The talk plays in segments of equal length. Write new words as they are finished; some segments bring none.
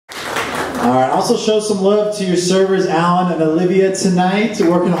All right, also show some love to your servers, Alan and Olivia, tonight.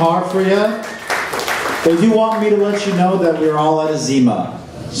 They're working hard for you. They do want me to let you know that we're all out of Zima.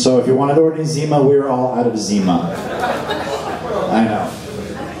 So if you wanted to order Zima, we're all out of Zima. I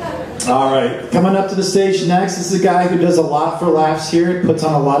know. All right, coming up to the stage next, this is a guy who does a lot for laughs here. He puts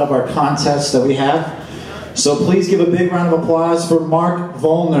on a lot of our contests that we have. So please give a big round of applause for Mark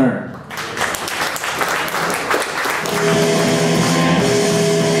Volner.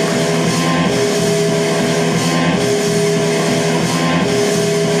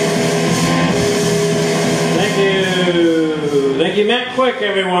 Thank you, Matt Quick,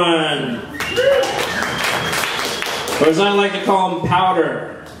 everyone. Or as I like to call him,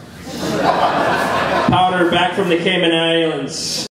 Powder. Powder back from the Cayman Islands.